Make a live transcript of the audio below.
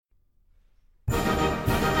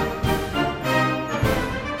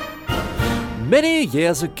Many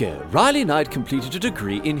years ago, Riley Knight completed a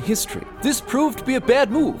degree in history. This proved to be a bad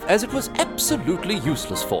move, as it was absolutely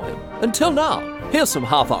useless for him. Until now. Here's some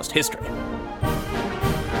half-assed history.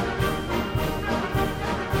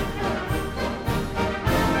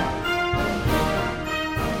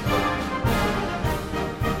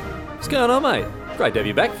 What's going on, mate? Great to have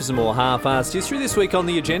you back for some more half-assed history. This week on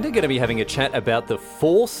the agenda, going to be having a chat about the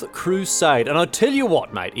Fourth Crusade. And I tell you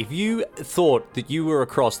what, mate, if you thought that you were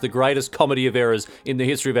across the greatest comedy of errors in the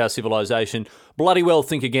history of our civilization, bloody well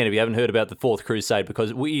think again if you haven't heard about the Fourth Crusade,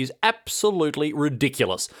 because it is absolutely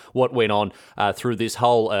ridiculous what went on through this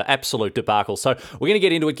whole absolute debacle. So we're going to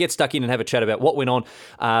get into it, get stuck in and have a chat about what went on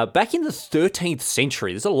back in the 13th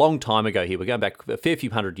century. This is a long time ago here. We're going back a fair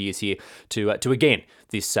few hundred years here to again,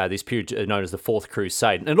 this period known as the Fourth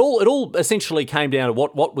Crusade. And it all essentially came down to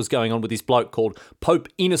what was going on with this bloke called Pope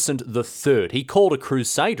Innocent III. He called a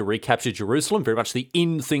crusade to recapture Jerusalem, very much the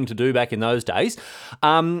in thing to do back in those days,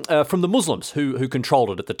 from the Muslims who controlled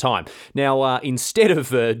it at the time. Now, instead of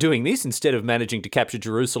doing this, instead of managing to capture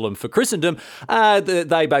Jerusalem for Christendom,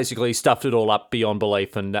 they basically stuffed it all up beyond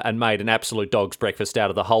belief and made an absolute dog's breakfast out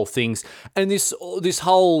of the whole things. And this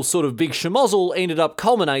whole sort of big schmozzle ended up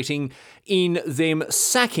culminating in them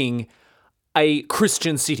sacking a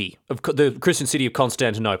Christian city, the Christian city of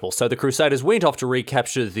Constantinople. So the Crusaders went off to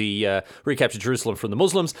recapture Jerusalem from the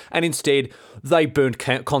Muslims, and instead they burnt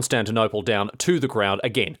Constantinople down to the ground.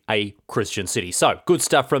 Again, a Christian city. So good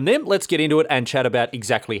stuff from them. Let's get into it and chat about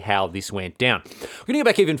exactly how this went down. We're going to go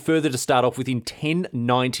back even further to start off with in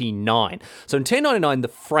 1099. So in 1099, the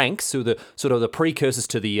Franks, who are the precursors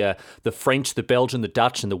to the French, the Belgian, the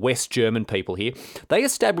Dutch, and the West German people here, they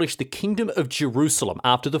established the Kingdom of Jerusalem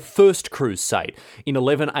after the First Crusade. In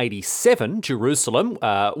 1187, Jerusalem,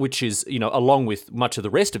 which is, along with much of the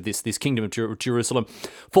rest of this Kingdom of Jerusalem,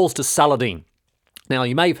 falls to Saladin. Now,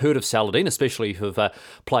 you may have heard of Saladin, especially if you've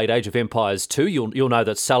played Age of Empires 2. You'll know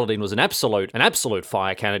that Saladin was an absolute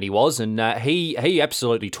fire cannon. He was, and he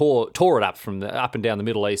absolutely tore it up from up and down the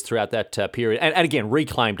Middle East throughout that period, and again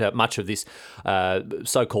reclaimed much of this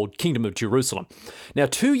so-called Kingdom of Jerusalem. Now,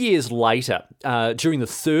 2 years later, during the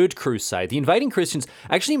Third Crusade, the invading Christians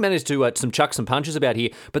actually managed to chuck some punches about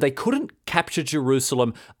here, but they couldn't capture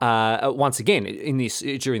Jerusalem once again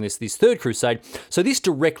during this Third Crusade. So this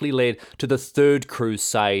directly led to the Third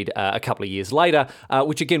Crusade a couple of years later,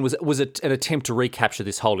 which again was an attempt to recapture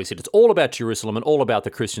this holy city. It's all about Jerusalem and all about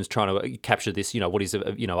the Christians trying to capture this, what is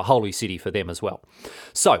a holy city for them as well.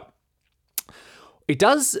 So it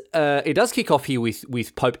does kick off here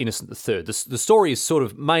with Pope Innocent III. The story is sort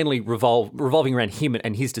of mainly revolving around him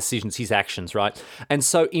and his decisions, his actions, right? And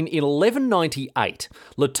so in 1198,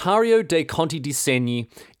 Lotario de Conti di Segni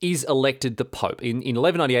is elected the Pope in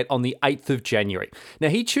 1198 on the 8th of January. Now,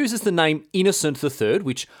 he chooses the name Innocent III,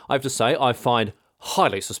 which I have to say I find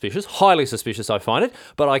highly suspicious I find it,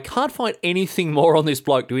 but I can't find anything more on this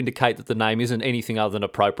bloke to indicate that the name isn't anything other than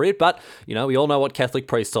appropriate. But we all know what Catholic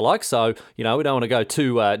priests are like, so we don't want to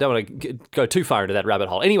go too far into that rabbit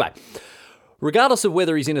hole. Anyway, regardless of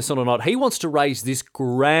whether he's innocent or not, he wants to raise this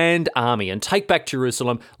grand army and take back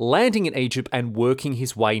Jerusalem, landing in Egypt and working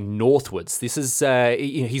his way northwards. This is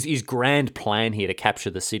his grand plan here to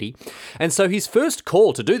capture the city. And so his first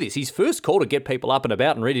call to do this, his first call to get people up and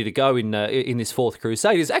about and ready to go in this Fourth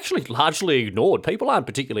Crusade is actually largely ignored. People aren't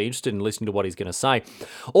particularly interested in listening to what he's going to say.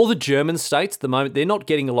 All the German states at the moment, they're not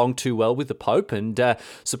getting along too well with the Pope. And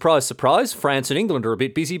surprise, surprise, France and England are a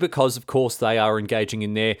bit busy because, of course, they are engaging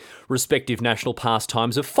in their respective national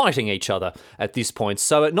pastimes of fighting each other at this point.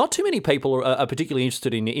 So not too many people are particularly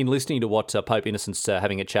interested in listening to what Pope Innocent's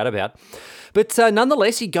having a chat about. But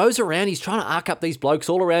nonetheless, he goes around, he's trying to arc up these blokes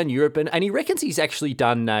all around Europe, and he reckons he's actually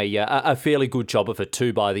done a fairly good job of it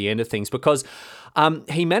too by the end of things, because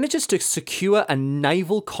he manages to secure a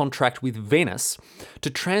naval contract with Venice to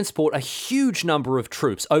transport a huge number of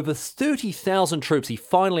troops, over 30,000 troops he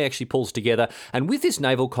finally actually pulls together. And with this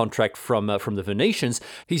naval contract from the Venetians,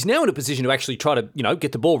 he's now in a position to actually try to,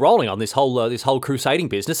 get the ball rolling on this whole crusading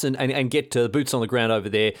business and get boots on the ground over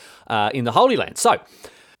there in the Holy Land.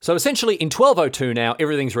 So essentially, in 1202 now,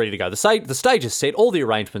 everything's ready to go. The stage is set. All the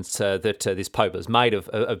arrangements that this Pope has made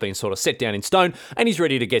have been sort of set down in stone, and he's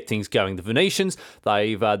ready to get things going. The Venetians,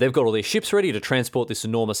 they've got all their ships ready to transport this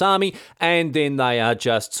enormous army, and then they are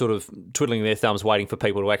just sort of twiddling their thumbs waiting for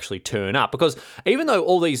people to actually turn up. Because even though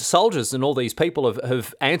all these soldiers and all these people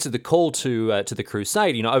have answered the call to the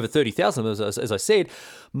crusade, over 30,000 as I said,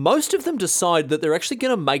 most of them decide that they're actually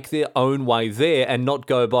going to make their own way there and not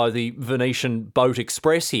go by the Venetian boat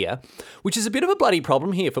express here, which is a bit of a bloody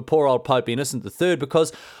problem here for poor old Pope Innocent III,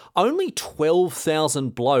 because only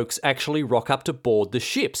 12,000 blokes actually rock up to board the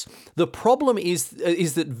ships. The problem is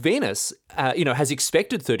that Venice, has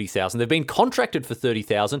expected 30,000. They've been contracted for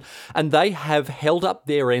 30,000, and they have held up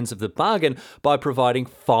their ends of the bargain by providing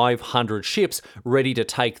 500 ships ready to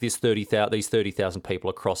take these 30,000 people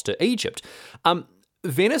across to Egypt.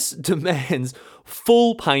 Venice demands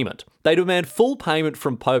full payment. They demand full payment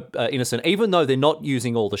from Pope Innocent, even though they're not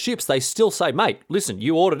using all the ships. They still say, mate, listen,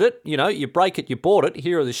 you ordered it, you break it, you bought it,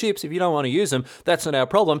 here are the ships. If you don't want to use them, that's not our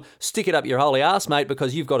problem. Stick it up your holy ass, mate,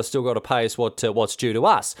 because you've still got to pay us what's due to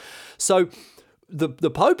us. So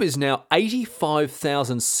the Pope is now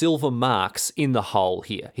 85,000 silver marks in the hole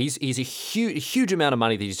here. He's a huge amount of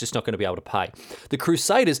money that he's just not going to be able to pay. The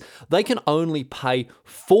Crusaders, they can only pay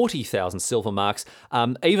 40,000 silver marks,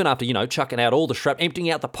 even after, chucking out all the shrapnel, emptying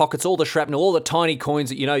out the pockets, all the shrapnel, all the tiny coins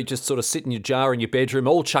that, you just sort of sit in your jar in your bedroom,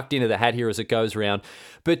 all chucked into the hat here as it goes around.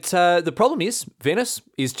 But the problem is, Venice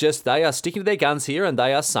is just, they are sticking to their guns here, and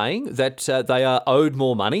they are saying that they are owed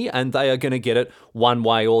more money, and they are going to get it one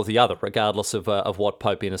way or the other, regardless of what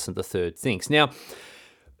Pope Innocent III thinks. Now,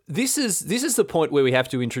 this is the point where we have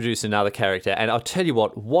to introduce another character, and I'll tell you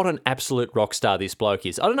what an absolute rock star this bloke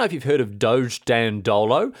is. I don't know if you've heard of Doge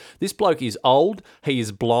Dandolo. This bloke is old, he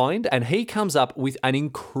is blind, and he comes up with an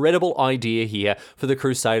incredible idea here for the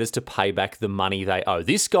Crusaders to pay back the money they owe.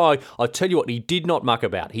 This guy, I'll tell you what, he did not muck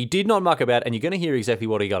about. He did not muck about, and you're going to hear exactly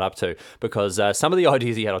what he got up to, because some of the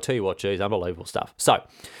ideas he had, I'll tell you what, geez, unbelievable stuff. So,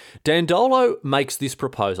 Dandolo makes this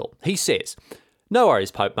proposal. He says, no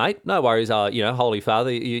worries, Pope, mate. No worries, Holy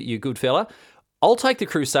Father, you good fella. I'll take the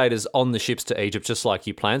Crusaders on the ships to Egypt just like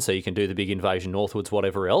you planned, so you can do the big invasion northwards,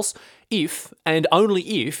 whatever else, if, and only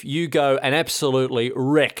if, you go and absolutely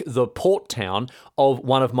wreck the port town of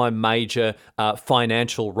one of my major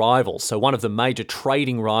financial rivals. So one of the major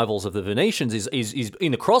trading rivals of the Venetians is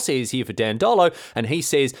in the crosshairs here for Dandolo, and he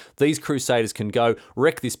says these Crusaders can go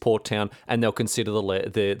wreck this port town, and they'll consider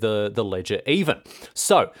the ledger even.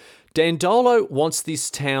 So Dandolo wants this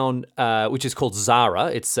town, which is called Zara.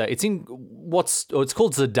 It's called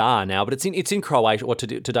Zadar now, but it's in Croatia, what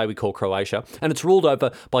today we call Croatia, and it's ruled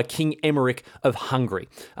over by King Emmerich of Hungary,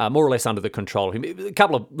 more or less under the control of him. A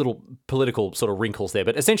couple of little political sort of wrinkles there,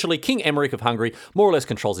 but essentially King Emmerich of Hungary more or less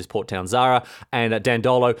controls this port town Zara, and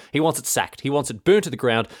Dandolo, he wants it sacked. He wants it burnt to the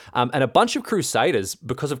ground, and a bunch of Crusaders,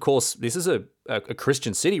 because of course this is a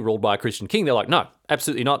Christian city ruled by a Christian king, they're like, no,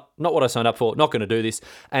 absolutely not what I signed up for, not going to do this,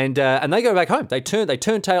 and they go back home. They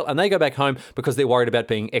turn tail and they go back home because they're worried about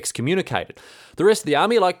being excommunicated. The rest of the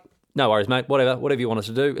army are like, no worries, mate, whatever you want us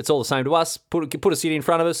to do, it's all the same to us. Put a city in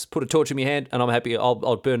front of us, put a torch in my hand, and I'm happy. I'll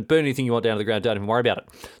burn anything you want down to the ground. Don't even worry about it.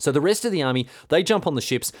 So the rest of the army, they jump on the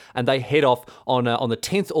ships and they head off on the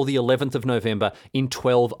 10th or the 11th of November in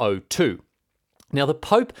 1202. Now, the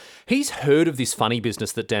Pope, he's heard of this funny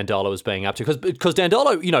business that Dandolo is being up to, because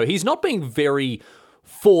Dandolo, he's not being very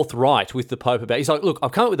forthright with the Pope about it. He's like, look,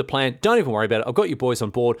 I've come up with a plan. Don't even worry about it. I've got you boys on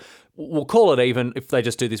board. We'll call it even if they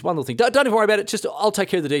just do this one little thing. Don't even worry about it. Just, I'll take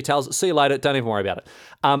care of the details. See you later. Don't even worry about it.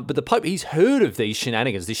 But the Pope, he's heard of these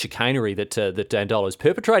shenanigans, this chicanery that Dandolo is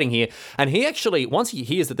perpetrating here. And he actually, once he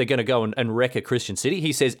hears that they're going to go and wreck a Christian city,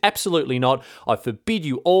 he says, absolutely not. I forbid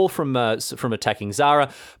you all from attacking Zara.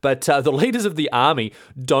 But the leaders of the army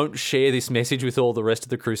don't share this message with all the rest of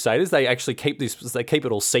the Crusaders. They actually keep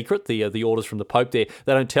it all secret, the orders from the Pope there.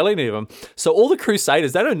 They don't tell any of them. So all the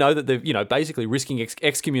Crusaders, they don't know that they're, basically risking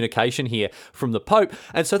excommunication here from the Pope,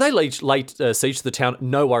 and so they lay siege to the town.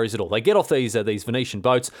 No worries at all. They get off these Venetian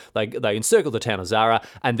boats. They encircle the town of Zara,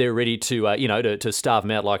 and they're ready to starve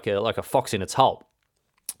them out like a fox in its hole.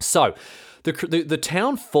 So the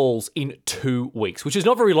town falls in 2 weeks, which is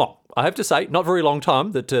not very long. I have to say, not very long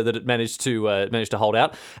time that it managed to hold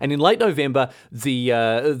out. And in late November,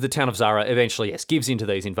 the town of Zara eventually, yes, gives in to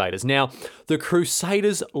these invaders. Now, the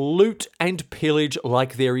Crusaders loot and pillage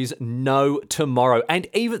like there is no tomorrow, and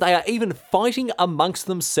they are even fighting amongst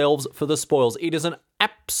themselves for the spoils. It is an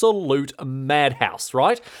absolute madhouse,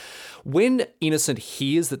 right? When Innocent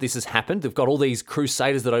hears that this has happened, they've got all these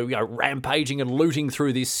Crusaders that are rampaging and looting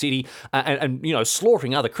through this city and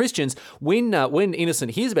slaughtering other Christians. When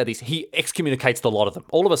Innocent hears about this, he excommunicates the lot of them.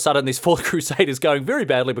 All of a sudden, this fourth crusade is going very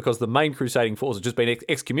badly because the main crusading force has just been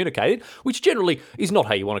excommunicated, which generally is not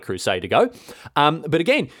how you want a crusade to go. But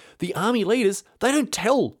again, the army leaders, they don't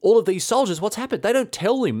tell all of these soldiers what's happened. They don't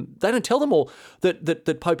tell them all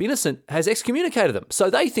that Pope Innocent has excommunicated them. So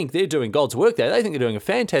they think they're doing God's work there. They think they're doing a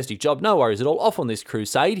fantastic job. No worries at all. Off on this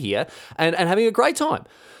crusade here and having a great time.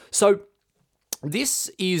 So This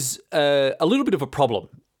is a little bit of a problem,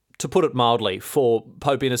 to put it mildly, for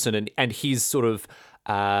Pope Innocent and his sort of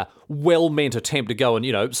well-meant attempt to go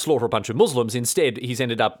and, slaughter a bunch of Muslims. Instead, he's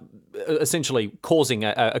ended up essentially causing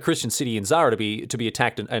a Christian city in Zara to be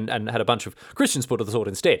attacked and had a bunch of Christians put to the sword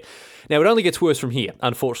instead. Now, it only gets worse from here,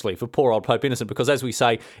 unfortunately, for poor old Pope Innocent, because, as we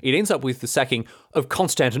say, it ends up with the sacking of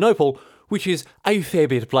Constantinople, which is a fair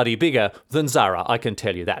bit bloody bigger than Zara, I can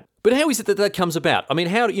tell you that. But how is it that that comes about? I mean,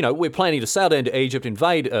 we're planning to sail down to Egypt,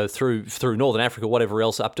 invade through northern Africa, whatever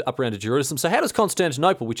else, up around to Jerusalem. So how does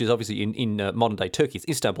Constantinople, which is obviously in modern-day Turkey, it's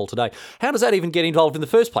Istanbul today, how does that even get involved in the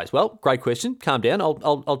first place? Well, great question. Calm down.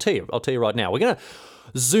 I'll tell you. I'll tell you right now. We're going to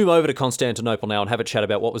zoom over to Constantinople now and have a chat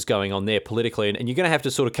about what was going on there politically, and you're going to have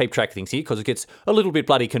to sort of keep track of things here because it gets a little bit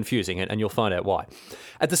bloody confusing, and you'll find out why.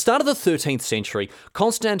 At the start of the 13th century,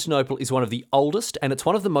 Constantinople is one of the oldest and it's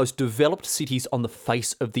one of the most developed cities on the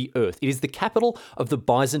face of the earth. It is the capital of the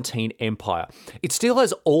Byzantine Empire. It still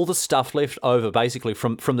has all the stuff left over, basically,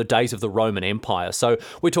 from the days of the Roman Empire. So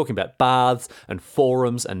we're talking about baths and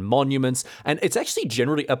forums and monuments, and it's actually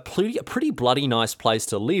generally a pretty bloody nice place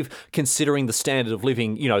to live, considering the standard of living,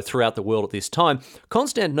 throughout the world at this time.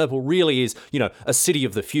 Constantinople really is, a city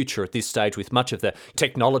of the future at this stage, with much of the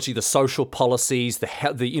technology, the social policies,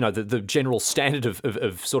 the general standard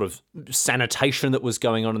of sort of sanitation that was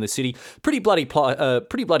going on in the city. Pretty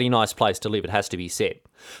bloody nice place to live, it has to be said.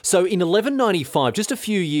 So in 1195, just a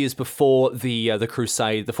few years before the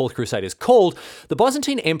Crusade, the Fourth Crusade is called, the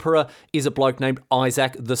Byzantine Emperor is a bloke named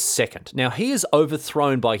Isaac II. Now, he is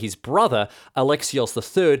overthrown by his brother, Alexios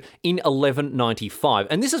III, in 1195.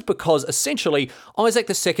 And this is because, essentially, Isaac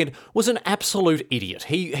II was an absolute idiot.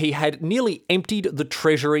 He had nearly emptied the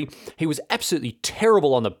treasury. He was absolutely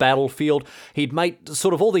terrible on the battlefield. He'd made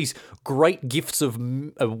sort of all these great gifts of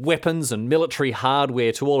weapons and military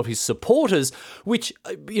hardware to all of his supporters, which,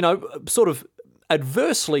 sort of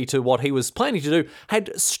adversely to what he was planning to do,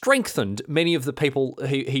 had strengthened many of the people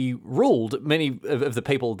he ruled, many of the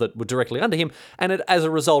people that were directly under him, and it, as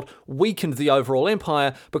a result, weakened the overall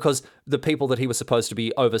empire because the people that he was supposed to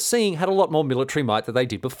be overseeing had a lot more military might than they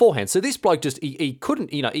did beforehand. So this bloke just, he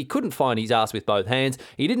couldn't find his ass with both hands.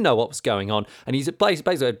 He didn't know what was going on, and he's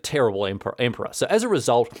basically a terrible emperor. So as a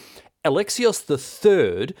result, Alexios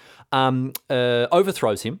III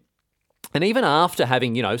overthrows him. And even after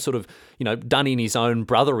having, done in his own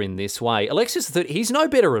brother in this way, Alexios III, he's no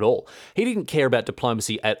better at all. He didn't care about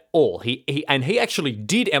diplomacy at all. He actually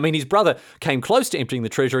did. I mean, his brother came close to emptying the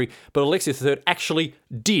treasury, but Alexios III actually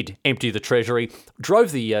did empty the treasury,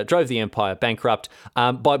 drove the empire bankrupt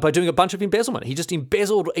by doing a bunch of embezzlement. He just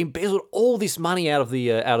embezzled all this money out of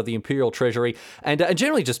the imperial treasury, and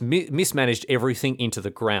generally just mismanaged everything into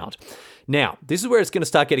the ground. Now, this is where it's going to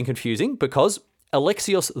start getting confusing, because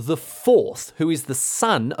Alexios IV, who is the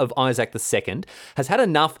son of Isaac II, has had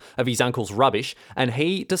enough of his uncle's rubbish, and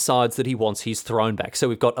he decides that he wants his throne back. So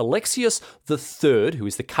we've got Alexios III, who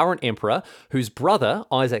is the current emperor, whose brother,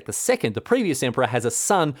 Isaac II, the previous emperor, has a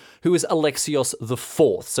son who is Alexios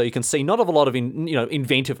IV. So you can see not a lot of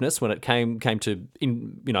inventiveness when it came to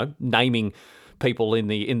naming people in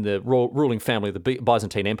the ruling family of the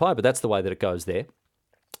Byzantine Empire, but that's the way that it goes there.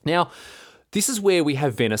 Now, this is where we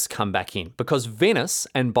have Venice come back in, because Venice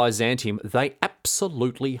and Byzantium, they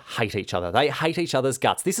absolutely hate each other. They hate each other's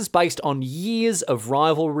guts. This is based on years of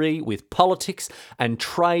rivalry with politics and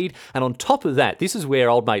trade. And on top of that, this is where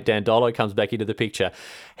old mate Dandolo comes back into the picture.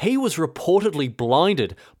 He was reportedly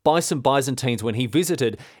blinded by some Byzantines when he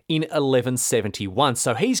visited in 1171.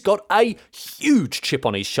 So he's got a huge chip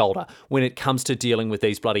on his shoulder when it comes to dealing with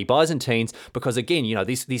these bloody Byzantines, because again,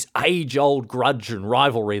 this age-old grudge and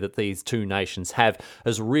rivalry that these two nations have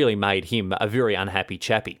has really made him a very unhappy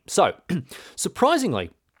chappy. So, surprisingly,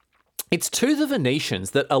 it's to the Venetians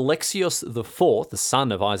that Alexios IV, the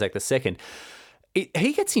son of Isaac II,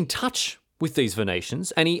 he gets in touch with these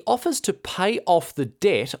Venetians, and he offers to pay off the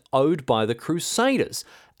debt owed by the Crusaders.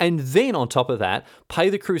 And then on top of that, pay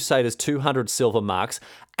the Crusaders 200 silver marks,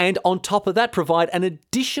 and on top of that, provide an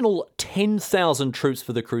additional 10,000 troops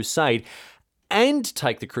for the Crusade, and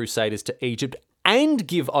take the Crusaders to Egypt, and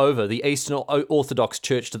give over the Eastern Orthodox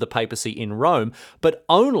Church to the papacy in Rome, but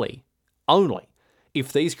only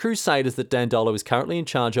if these Crusaders that Dandolo is currently in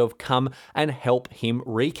charge of come and help him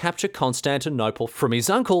recapture Constantinople from his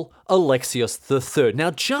uncle, Alexios III. Now,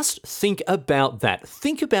 just think about that.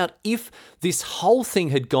 Think about if this whole thing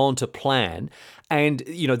had gone to plan, and,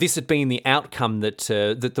 this had been the outcome that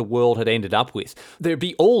the world had ended up with. There'd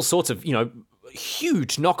be all sorts of,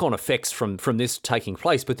 huge knock-on effects from this taking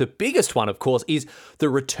place, but the biggest one, of course, is the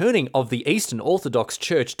returning of the Eastern Orthodox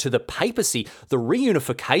Church to the papacy, the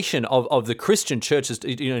reunification of the Christian churches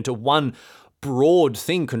into one broad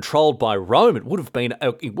thing controlled by Rome, it would have been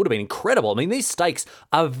incredible. I mean, these stakes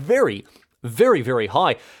are very, very, very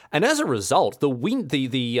high, and as a result, the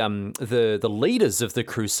leaders of the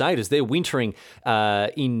Crusaders, they're wintering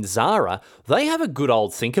in Zara. They have a good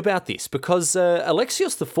old think about this, because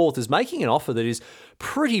Alexios IV is making an offer that is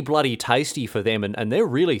pretty bloody tasty for them, and they're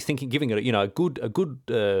really giving it a good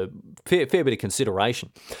fair bit of consideration.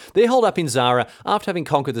 They're holed up in Zara. After having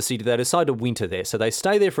conquered the city, they decide to winter there, so they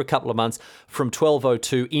stay there for a couple of months from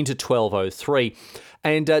 1202 into 1203.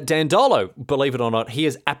 And Dandolo, believe it or not, he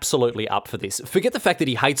is absolutely up for this. Forget the fact that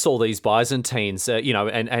he hates all these Byzantines, and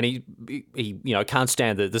he can't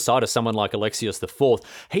stand the sight of someone like Alexios IV.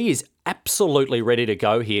 He is absolutely ready to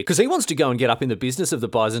go here, because he wants to go and get up in the business of the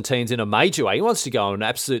Byzantines in a major way. He wants to go and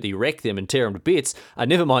absolutely wreck them and tear them to bits.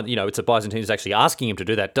 Never mind, it's a Byzantine who's actually asking him to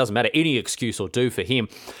do that. Doesn't matter. Any excuse will do for him.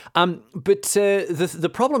 But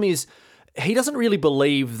the problem is, he doesn't really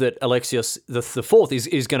believe that Alexios IV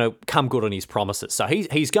is going to come good on his promises. So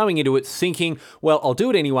he's going into it thinking, well, I'll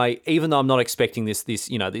do it anyway, even though I'm not expecting this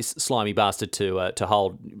slimy bastard to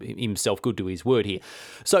hold himself good to his word here.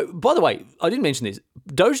 So, by the way, I didn't mention this.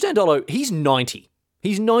 Doge Dandolo, he's 90.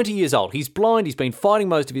 He's 90 years old. He's blind. He's been fighting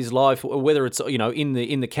most of his life, whether it's in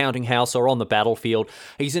the counting house or on the battlefield.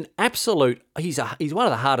 He's an absolute. He's one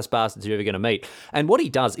of the hardest bastards you're ever going to meet. And what he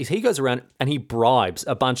does is he goes around and he bribes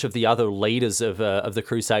a bunch of the other leaders of the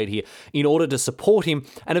crusade here in order to support him.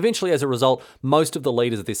 And eventually, as a result, most of the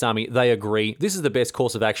leaders of this army, they agree this is the best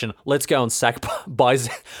course of action. Let's go and sack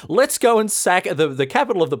Let's go and sack the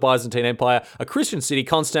capital of the Byzantine Empire, a Christian city,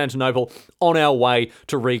 Constantinople, on our way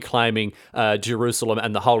to reclaiming Jerusalem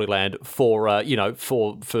and the Holy Land for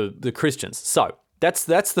the Christians. So that's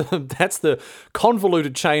the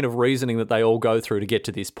convoluted chain of reasoning that they all go through to get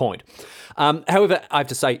to this point. However, I have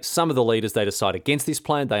to say, some of the leaders, they decide against this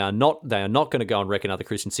plan. They are not going to go and wreck another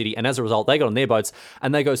Christian city, and as a result, they got on their boats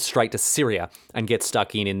and they go straight to Syria and get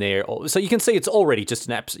stuck in there. So you can see it's already just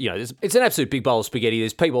it's an absolute big bowl of spaghetti.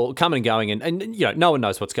 There's people coming and going, and no one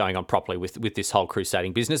knows what's going on properly with this whole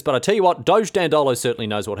crusading business. But I tell you what, Doge Dandolo certainly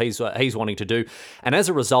knows what he's wanting to do, and as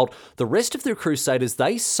a result, the rest of the Crusaders,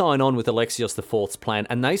 they sign on with Alexios IV's plan,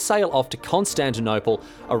 and they sail off to Constantinople,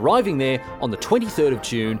 arriving there on the 23rd of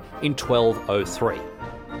June in 1203.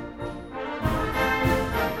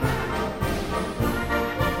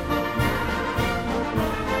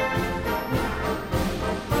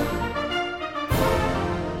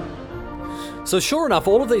 So sure enough,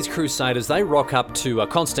 all of these crusaders, they rock up to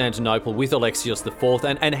Constantinople with Alexios IV,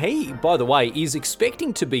 and he, by the way, is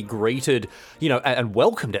expecting to be greeted, and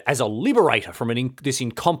welcomed as a liberator from this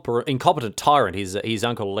incompetent tyrant, his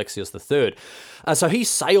uncle Alexios III. So he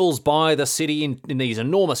sails by the city in these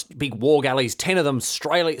enormous big war galleys, 10 of them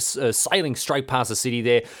sailing straight past the city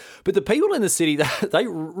there. But the people in the city, they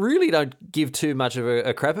really don't give too much of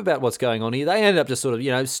a crap about what's going on here. They end up just sort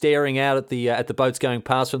of, staring out at the boats going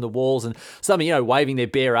past from the walls, and some, waving their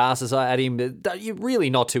bare asses at him. You're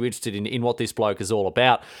really not too interested in what this bloke is all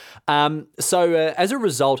about. So as a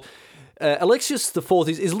result, Alexios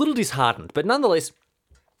IV is a little disheartened, but nonetheless,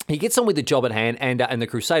 he gets on with the job at hand, and the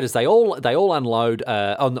Crusaders, they all unload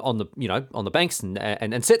on the banks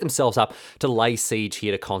and set themselves up to lay siege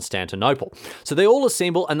here to Constantinople. So they all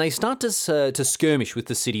assemble and they start to skirmish with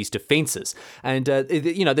the city's defences. And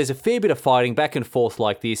there's a fair bit of fighting back and forth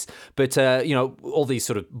like this, but all these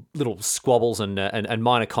sort of little squabbles and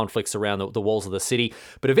minor conflicts around the walls of the city.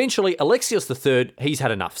 But eventually, Alexios III, he's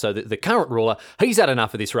had enough. So the current ruler, he's had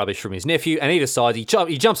enough of this rubbish from his nephew, and he decides he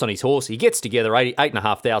jumps on his horse, he gets together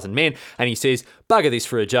 8,500 men, and he says, "Bugger this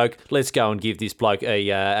for a joke. Let's go and give this bloke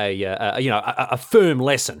a firm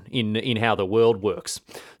lesson in how the world works."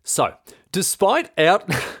 So, despite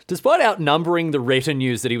outnumbering the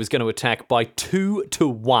retinues that he was going to attack by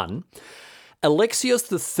 2-1,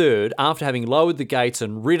 Alexios III, after having lowered the gates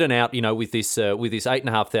and ridden out, with this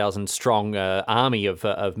 8,500 strong army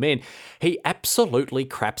of men, he absolutely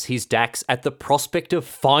craps his dax at the prospect of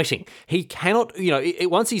fighting. He cannot,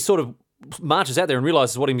 once he sort of marches out there and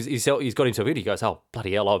realises what he's got himself into, he goes, "Oh,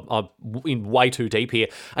 bloody hell, I'm in way too deep here."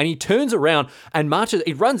 And he turns around and marches,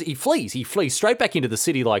 he flees straight back into the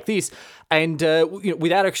city like this, and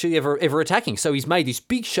without actually ever attacking. So he's made this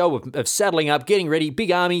big show of saddling up, getting ready,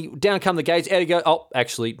 big army, down come the gates, out he go, "Oh,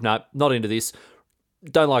 actually, no, not into this.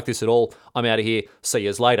 Don't like this at all. I'm out of here. See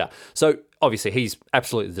yous later." So obviously he's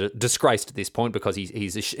absolutely disgraced at this point because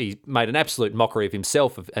he's made an absolute mockery of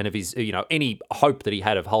himself and of his, any hope that he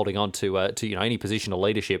had of holding on to any position of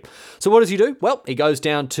leadership. So what does he do? Well, he goes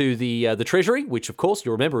down to the treasury, which of course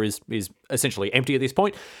you'll remember is essentially empty at this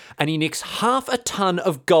point, and he nicks half a ton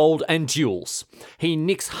of gold and jewels. He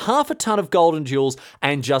nicks half a ton of gold and jewels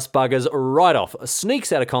and just buggers right off,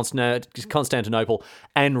 sneaks out of Constantinople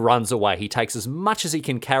and runs away. He takes as much as he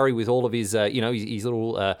can carry with all of his, his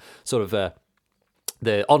little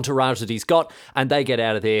the entourage that he's got, and they get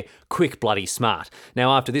out of there quick, bloody smart.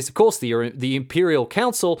 Now, after this, of course, the Imperial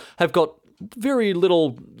Council have got very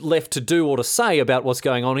little left to do or to say about what's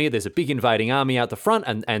going on here. There's a big invading army out the front,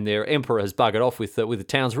 and their emperor has buggered off with the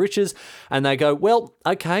town's riches, and they go, well,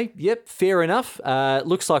 okay, yep, fair enough.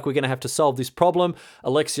 Looks like we're going to have to solve this problem.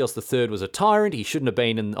 Alexios III was a tyrant. He shouldn't have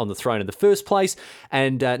been on the throne in the first place,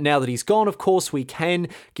 and now that he's gone, of course, we can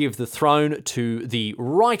give the throne to the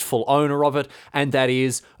rightful owner of it, and that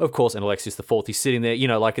is, of course, and Alexios IV is sitting there,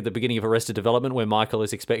 like at the beginning of Arrested Development, where Michael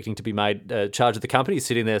is expecting to be made charge of the company. He's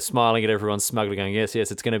sitting there smiling at everyone, smugly going, yes,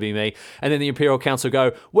 it's going to be me. And then the Imperial Council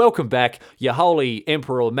go, welcome back, your holy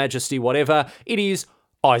emperor or majesty, whatever. It is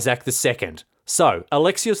Isaac II. So,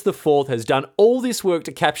 Alexios IV has done all this work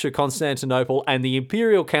to capture Constantinople, and the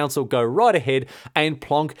Imperial Council go right ahead and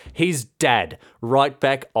plonk his dad right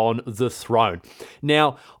back on the throne.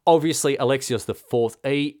 Now, obviously, Alexios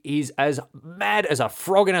IV is as mad as a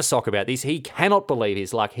frog in a sock about this. He cannot believe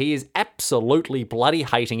his luck. He is absolutely bloody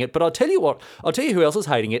hating it. But I'll tell you who else is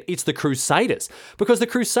hating it. It's the Crusaders. Because the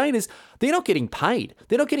Crusaders, they're not getting paid.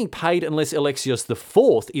 They're not getting paid unless Alexios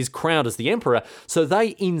IV is crowned as the emperor. So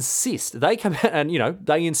they insist. They come out and,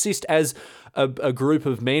 they insist as a group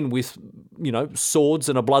of men with, swords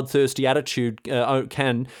and a bloodthirsty attitude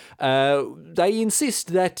they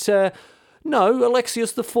insist that, no,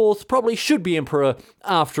 Alexios IV probably should be emperor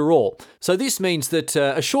after all. So this means that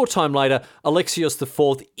a short time later, Alexios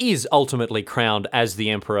IV is ultimately crowned as the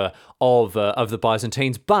emperor of the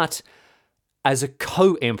Byzantines, but as a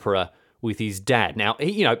co-emperor with his dad. Now,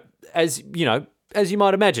 as you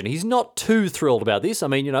might imagine, he's not too thrilled about this. I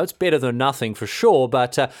mean, it's better than nothing for sure,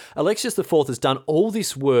 but Alexios IV has done all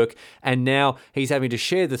this work, and now he's having to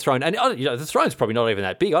share the throne. And, the throne's probably not even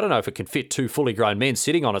that big. I don't know if it can fit two fully grown men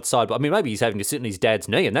sitting on its side, but I mean, maybe he's having to sit in his dad's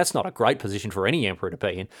knee, and that's not a great position for any emperor to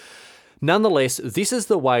be in. Nonetheless, this is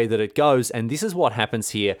the way that it goes, and this is what happens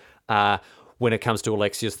here when it comes to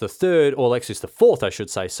Alexios III, or Alexios IV, I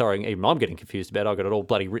should say. Sorry, even I'm getting confused about it. I've got it all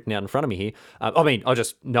bloody written out in front of me here. I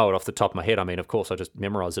just know it off the top of my head. I mean, of course, I just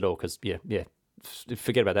memorize it all because,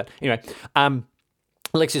 forget about that. Anyway,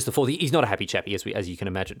 Alexios IV, he's not a happy chappy, as you can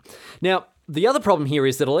imagine. Now, the other problem here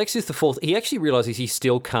is that Alexios IV, he actually realizes he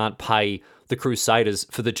still can't pay the Crusaders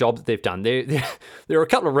for the job that they've done. There are a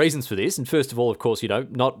couple of reasons for this. And first of all, of course,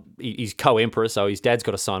 he's co-emperor, so his dad's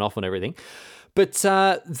got to sign off on everything. But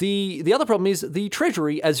the other problem is the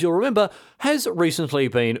treasury, as you'll remember, has recently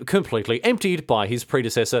been completely emptied by his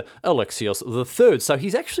predecessor, Alexios III. So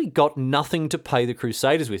he's actually got nothing to pay the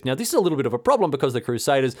Crusaders with. Now, this is a little bit of a problem because the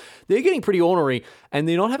Crusaders, they're getting pretty ornery and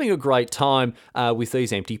they're not having a great time with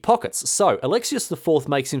these empty pockets. So Alexios IV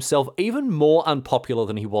makes himself even more unpopular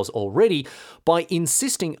than he was already by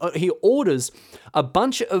insisting, he orders a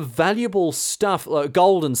bunch of valuable stuff,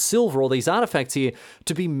 gold and silver, all these artifacts here,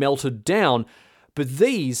 to be melted down. But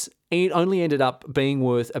these only ended up being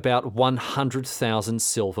worth about 100,000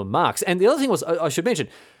 silver marks. And the other thing was, I should mention,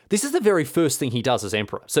 this is the very first thing he does as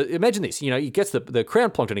emperor. So imagine this, he gets the crown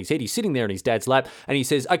plonked on his head, he's sitting there in his dad's lap, and he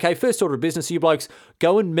says, okay, first order of business, you blokes,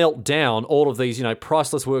 go and melt down all of these,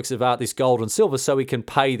 priceless works of art, this gold and silver, so we can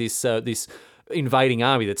pay this invading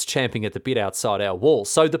army that's champing at the bit outside our walls.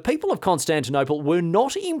 So the people of Constantinople were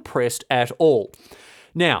not impressed at all.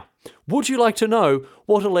 Now, would you like to know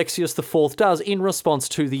what Alexios IV does in response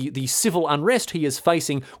to the civil unrest he is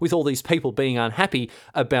facing with all these people being unhappy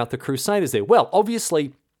about the Crusaders there? Well,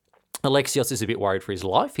 obviously, Alexios is a bit worried for his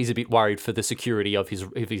life. He's a bit worried for the security of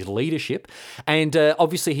his leadership. And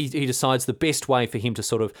obviously he decides the best way for him to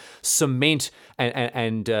sort of cement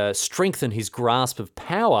and strengthen his grasp of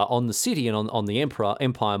power on the city and on the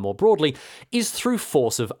empire more broadly is through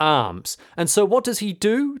force of arms. And so what does he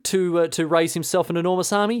do to raise himself an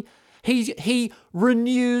enormous army? He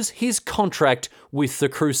renews his contract with the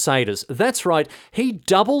Crusaders. That's right, he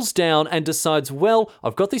doubles down and decides, well,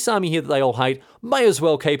 I've got this army here that they all hate, may as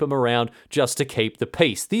well keep them around just to keep the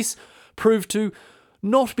peace. This proved to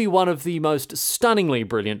not be one of the most stunningly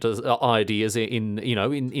brilliant ideas in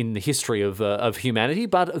the history of humanity,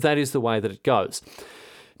 but that is the way that it goes.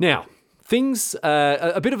 Now, Things,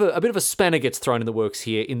 a bit of a spanner gets thrown in the works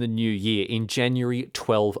here in the new year, in January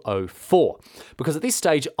 1204, because at this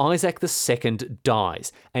stage Isaac II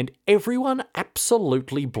dies, and everyone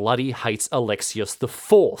absolutely bloody hates Alexius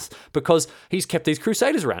IV because he's kept these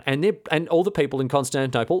crusaders around, and all the people in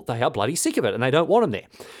Constantinople, they are bloody sick of it, and they don't want him there.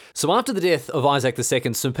 So after the death of Isaac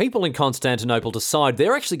II, some people in Constantinople decide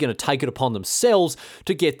they're actually going to take it upon themselves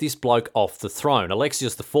to get this bloke off the throne.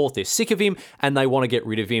 Alexius IV, they're sick of him, and they want to get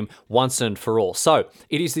rid of him once and for all. So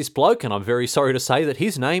it is this bloke, and I'm very sorry to say that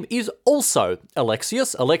his name is also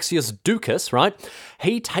Alexius Ducas, right?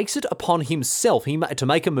 He takes it upon himself to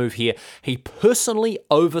make a move here. He personally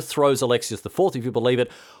overthrows Alexius IV, if you believe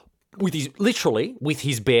it, with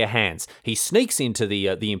his bare hands. He sneaks into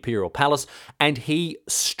the imperial palace and he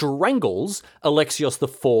strangles Alexius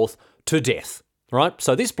IV to death. Right?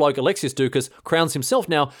 So this bloke, Alexius Ducas, crowns himself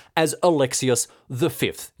now as Alexius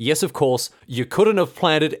V. Yes, of course, you couldn't have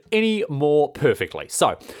planned it any more perfectly.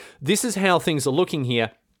 So this is how things are looking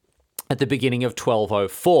here at the beginning of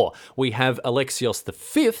 1204. We have Alexios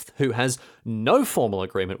V, who has no formal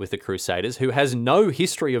agreement with the Crusaders, who has no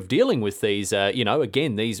history of dealing with these,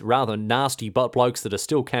 again, these rather nasty blokes that are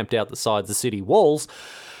still camped out the sides of the city walls.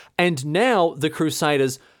 And now the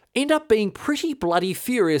Crusaders end up being pretty bloody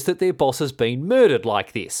furious that their boss has been murdered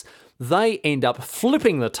like this. They end up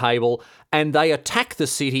flipping the table and they attack the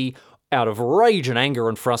city out of rage and anger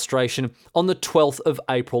and frustration on the 12th of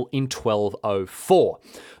April in 1204.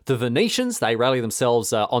 The Venetians, they rally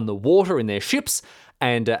themselves on the water in their ships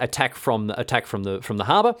and attack from the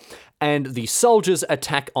harbour, and the soldiers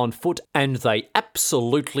attack on foot, and they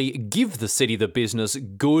absolutely give the city the business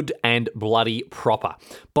good and bloody proper.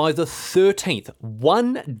 By the 13th,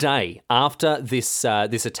 one day after this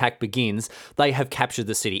attack begins, they have captured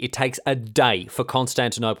the city. It takes a day for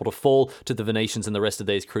Constantinople to fall to the Venetians and the rest of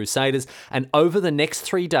these crusaders, and over the next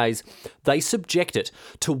 3 days, they subject it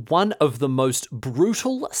to one of the most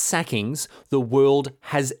brutal sackings the world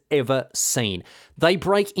has ever seen. They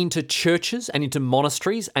break into churches and into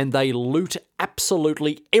monasteries, and they loot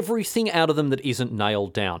absolutely everything out of them that isn't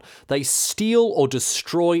nailed down. They steal or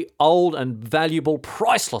destroy old and valuable,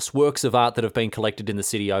 priceless works of art that have been collected in the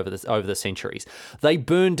city over the centuries. They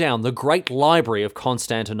burn down the great library of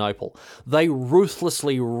Constantinople. They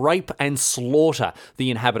ruthlessly rape and slaughter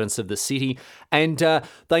the inhabitants of the city, and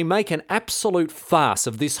they make an absolute farce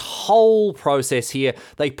of this whole process here.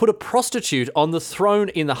 They put a prostitute on the throne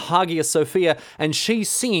in the Hagia Sophia, and she's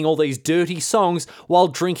singing all these dirty songs while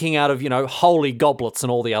drinking out of, holy goblets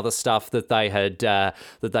and all the other stuff that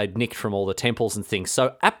they'd nicked from all the temples and things.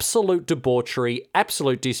 So absolute debauchery,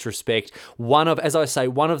 absolute disrespect. One of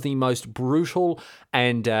the most brutal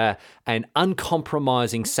and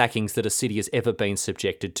uncompromising sackings that a city has ever been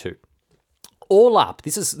subjected to. All up,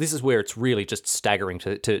 this is where it's really just staggering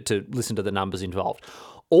to listen to the numbers involved.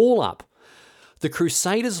 All up, the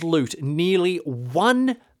Crusaders loot nearly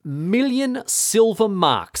 1 million silver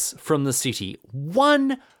marks from the city.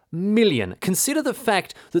 1 million. Consider the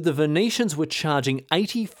fact that the Venetians were charging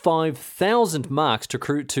 85,000 marks to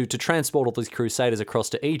transport all these crusaders across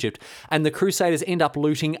to Egypt, and the crusaders end up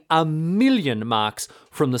looting 1 million marks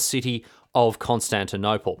from the city of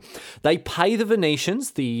Constantinople. They pay the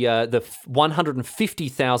Venetians the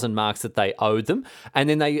 150,000 marks that they owed them, and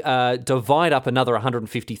then they divide up another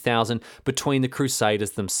 150,000 between the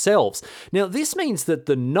Crusaders themselves. Now, this means that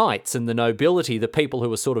the knights and the nobility, the people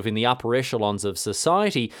who are sort of in the upper echelons of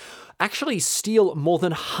society, actually steal more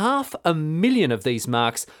than 500,000 of these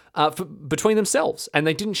marks between themselves, and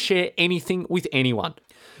they didn't share anything with anyone.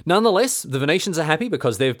 Nonetheless, the Venetians are happy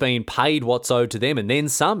because they've been paid what's owed to them and then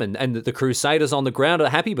some, and the Crusaders on the ground are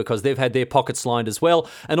happy because they've had their pockets lined as well,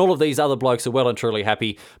 and all of these other blokes are well and truly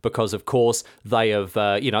happy because, of course, they have,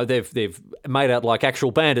 they've made out like actual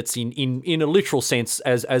bandits in a literal sense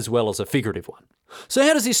as well as a figurative one. So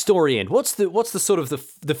how does this story end? What's the sort of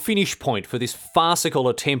the finish point for this farcical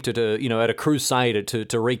attempt at a crusade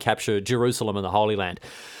to recapture Jerusalem and the Holy Land?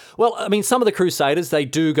 Well, I mean, some of the Crusaders, they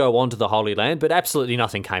do go on to the Holy Land, but absolutely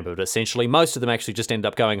nothing came of it, essentially. Most of them actually just end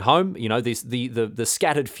up going home. The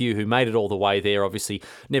scattered few who made it all the way there obviously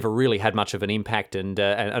never really had much of an impact, and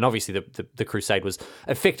obviously the Crusade was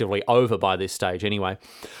effectively over by this stage anyway.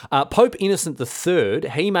 Pope Innocent III,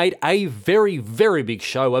 he made a very, very big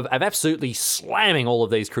show of absolutely slamming all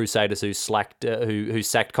of these Crusaders who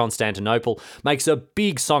sacked Constantinople, makes a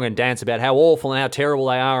big song and dance about how awful and how terrible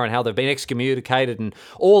they are and how they've been excommunicated and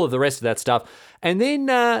all of the rest of that stuff, and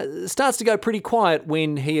then starts to go pretty quiet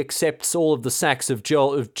when he accepts all of the sacks of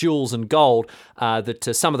jewels and gold that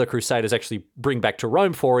some of the Crusaders actually bring back to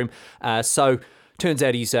Rome for him. So turns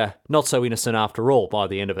out he's not so innocent after all by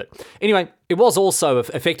the end of it. Anyway, It was also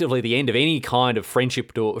effectively the end of any kind of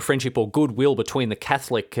friendship or goodwill between the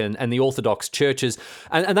Catholic and the Orthodox churches,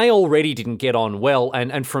 and they already didn't get on well.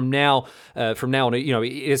 And from now on, you know,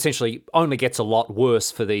 it essentially only gets a lot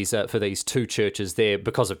worse for these two churches there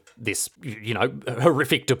because of this, you know,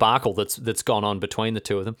 horrific debacle that's gone on between the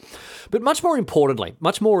two of them. But much more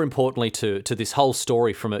importantly to this whole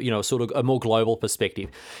story from a sort of a more global perspective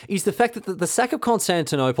is the fact that the sack of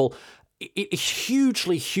Constantinople, it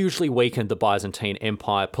hugely weakened the Byzantine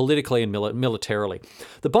Empire politically and militarily.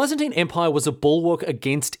 The Byzantine Empire was a bulwark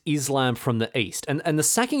against Islam from the east, and the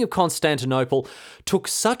sacking of Constantinople took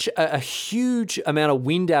such a huge amount of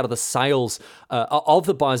wind out of the sails of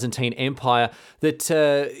the Byzantine Empire that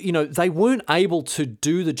they weren't able to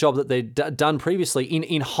do the job that they'd done previously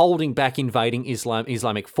in holding back invading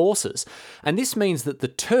Islamic forces. And this means that the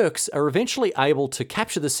Turks are eventually able to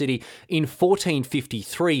capture the city in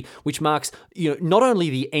 1453, which marks not only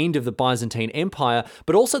the end of the Byzantine Empire,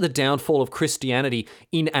 but also the downfall of Christianity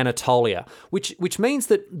in Anatolia, which means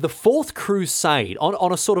that the Fourth Crusade,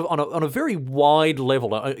 on a very wide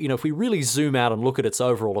level, if we really zoom out and look at its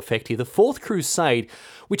overall effect here, the Fourth Crusade,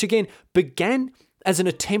 which again began as an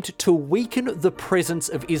attempt to weaken the presence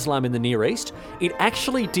of Islam in the Near East, it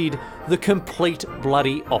actually did the complete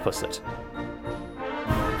bloody opposite.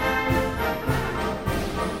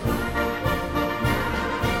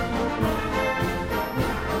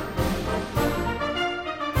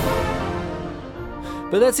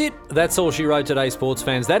 But that's it. That's all she wrote today, sports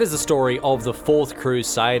fans. That is the story of the Fourth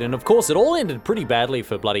Crusade. And of course, it all ended pretty badly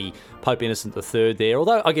for bloody Pope Innocent III there.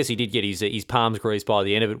 Although I guess he did get his palms greased by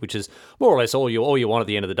the end of it, which is more or less all you want at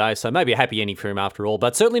the end of the day. So maybe a happy ending for him after all.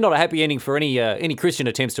 But certainly not a happy ending for any Christian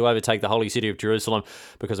attempts to overtake the holy city of Jerusalem,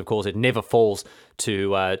 because of course it never falls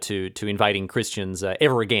to invading Christians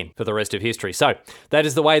ever again for the rest of history. So that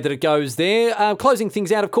is the way that it goes there. Closing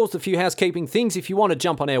things out, of course, a few housekeeping things. If you want to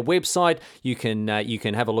jump on our website, you can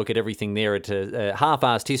have a look at everything there at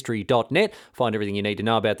halfassedhistory.net. Find everything you need to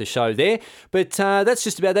know about the show there. But that's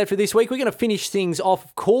just about that for this week. We're going to finish things off,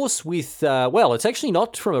 of course, with, it's actually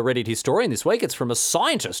not from a Reddit historian this week. It's from a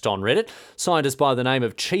scientist on Reddit, scientist by the name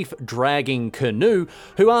of Chief Dragging Canoe,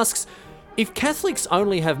 who asks, if Catholics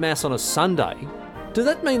only have Mass on a Sunday, does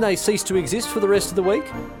that mean they cease to exist for the rest of the week?